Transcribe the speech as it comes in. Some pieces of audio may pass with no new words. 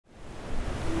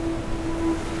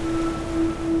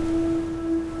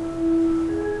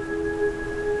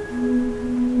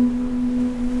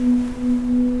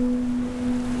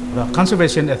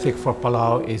Conservation ethic for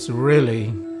Palau is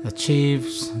really the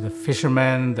chiefs, the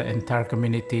fishermen, the entire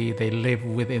community, they live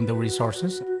within the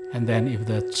resources. And then if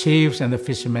the chiefs and the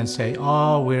fishermen say,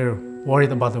 oh, we're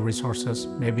worried about the resources,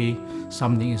 maybe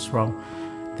something is wrong,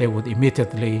 they would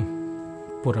immediately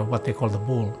put what they call the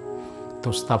bull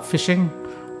to stop fishing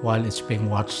while it's being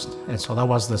watched. And so that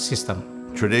was the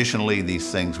system. Traditionally, these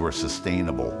things were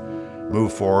sustainable.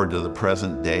 Move forward to the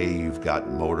present day, you've got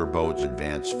motorboats,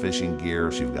 advanced fishing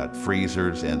gears, you've got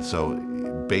freezers, and so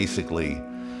basically,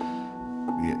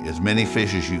 as many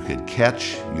fish as you could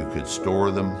catch, you could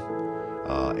store them,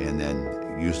 and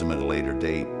then use them at a later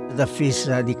date. The fish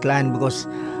decline because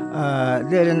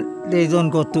they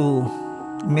don't go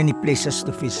to many places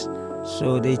to fish.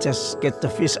 So they just get the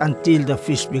fish until the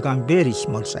fish become very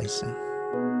small size.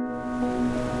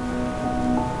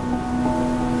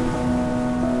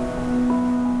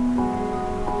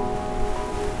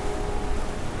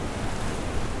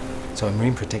 So a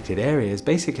marine protected area is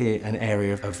basically an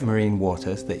area of marine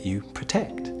waters that you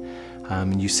protect.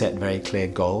 You set very clear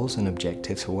goals and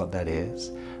objectives for what that is.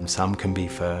 And some can be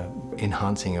for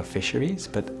enhancing your fisheries,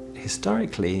 but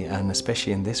historically, and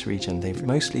especially in this region, they've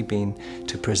mostly been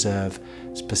to preserve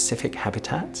specific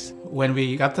habitats. When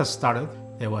we got this started,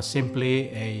 there was simply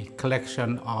a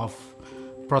collection of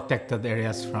protected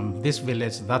areas from this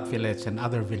village, that village, and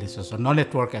other villages, so no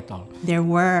network at all. There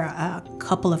were a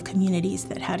couple of communities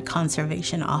that had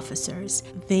conservation officers.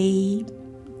 They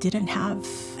didn't have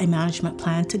a management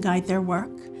plan to guide their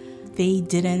work. They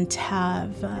didn't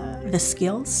have the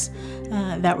skills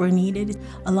that were needed.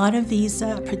 A lot of these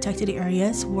protected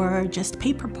areas were just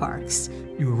paper parks.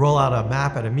 You roll out a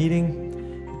map at a meeting,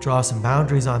 draw some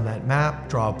boundaries on that map,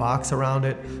 draw a box around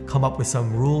it, come up with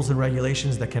some rules and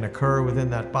regulations that can occur within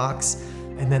that box,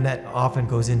 and then that often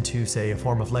goes into, say, a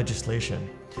form of legislation.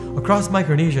 Across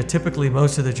Micronesia, typically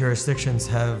most of the jurisdictions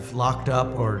have locked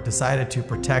up or decided to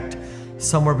protect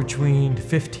somewhere between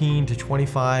 15 to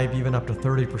 25, even up to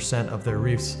 30% of their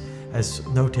reefs as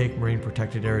no-take marine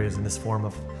protected areas in this form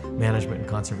of management and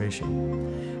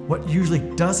conservation. What usually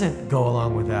doesn't go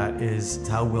along with that is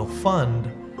how we'll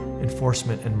fund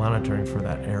enforcement and monitoring for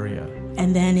that area.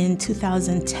 And then in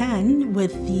 2010,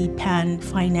 with the PAN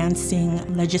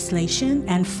financing legislation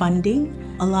and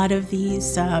funding, a lot of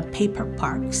these paper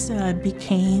parks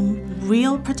became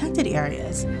real protected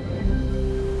areas.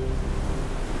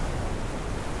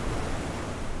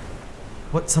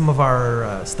 What some of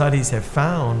our studies have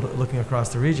found, looking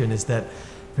across the region, is that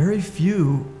very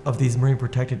few of these marine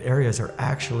protected areas are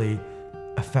actually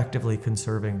effectively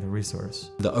conserving the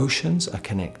resource. The oceans are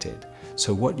connected,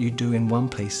 so what you do in one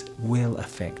place will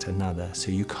affect another.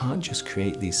 So you can't just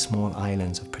create these small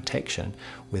islands of protection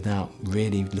without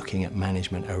really looking at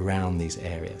management around these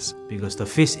areas. Because the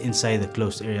fish inside the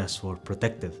closed areas were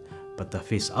protected, but the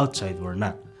fish outside were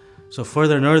not. So for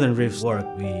the Northern Reefs work,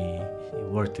 we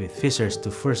worked with fishers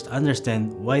to first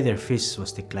understand why their fish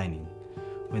was declining.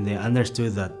 When they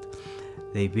understood that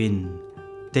they've been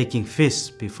taking fish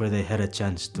before they had a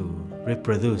chance to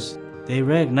reproduce, they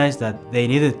recognized that they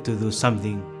needed to do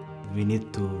something. We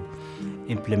need to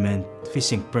implement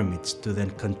fishing permits to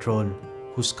then control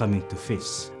who's coming to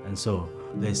fish. And so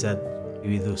they said,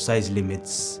 we do size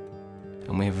limits.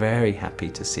 And we're very happy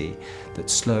to see that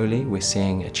slowly we're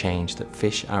seeing a change, that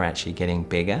fish are actually getting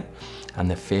bigger, and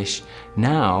the fish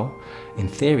now, in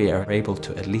theory, are able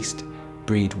to at least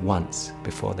breed once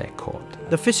before they're caught.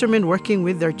 The fishermen working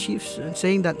with their chiefs and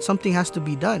saying that something has to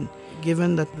be done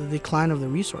given the decline of the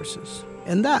resources.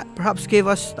 And that perhaps gave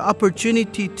us the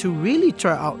opportunity to really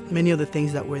try out many of the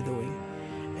things that we're doing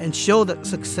and show that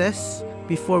success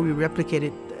before we replicate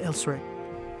it elsewhere.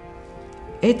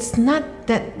 It's not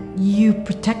that you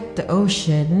protect the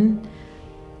ocean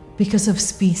because of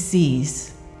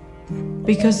species,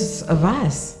 because of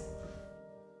us.